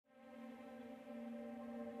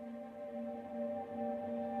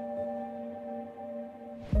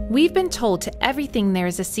We've been told to everything there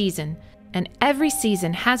is a season, and every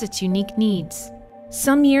season has its unique needs.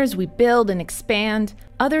 Some years we build and expand,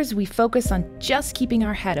 others we focus on just keeping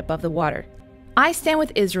our head above the water. I Stand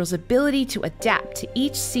With Israel's ability to adapt to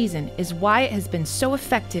each season is why it has been so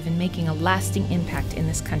effective in making a lasting impact in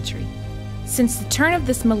this country. Since the turn of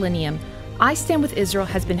this millennium, I Stand With Israel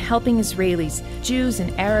has been helping Israelis, Jews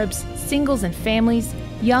and Arabs, singles and families,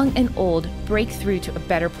 young and old, break through to a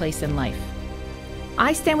better place in life.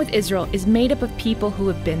 I Stand With Israel is made up of people who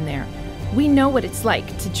have been there. We know what it's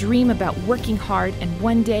like to dream about working hard and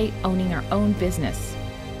one day owning our own business.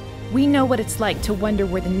 We know what it's like to wonder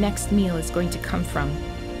where the next meal is going to come from.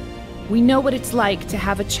 We know what it's like to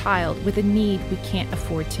have a child with a need we can't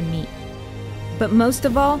afford to meet. But most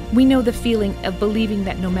of all, we know the feeling of believing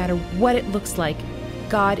that no matter what it looks like,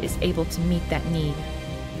 God is able to meet that need.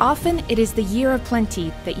 Often it is the year of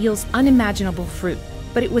plenty that yields unimaginable fruit.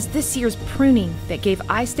 But it was this year's pruning that gave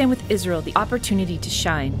I Stand With Israel the opportunity to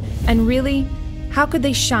shine. And really, how could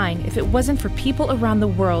they shine if it wasn't for people around the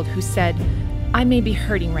world who said, I may be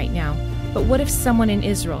hurting right now, but what if someone in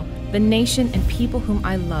Israel, the nation and people whom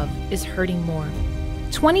I love, is hurting more?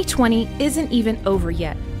 2020 isn't even over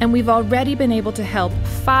yet, and we've already been able to help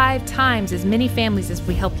 5 times as many families as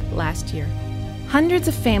we helped last year. Hundreds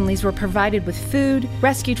of families were provided with food,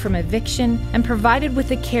 rescued from eviction, and provided with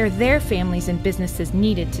the care their families and businesses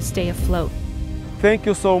needed to stay afloat. Thank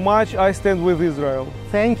you so much, I Stand With Israel.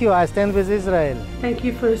 Thank you, I Stand With Israel. Thank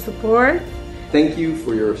you for your support. Thank you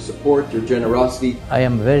for your support, your generosity. I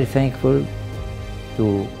am very thankful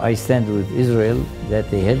to I Stand With Israel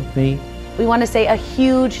that they helped me. We want to say a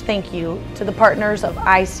huge thank you to the partners of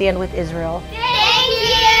I Stand With Israel.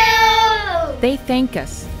 They thank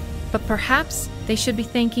us, but perhaps they should be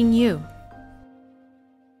thanking you.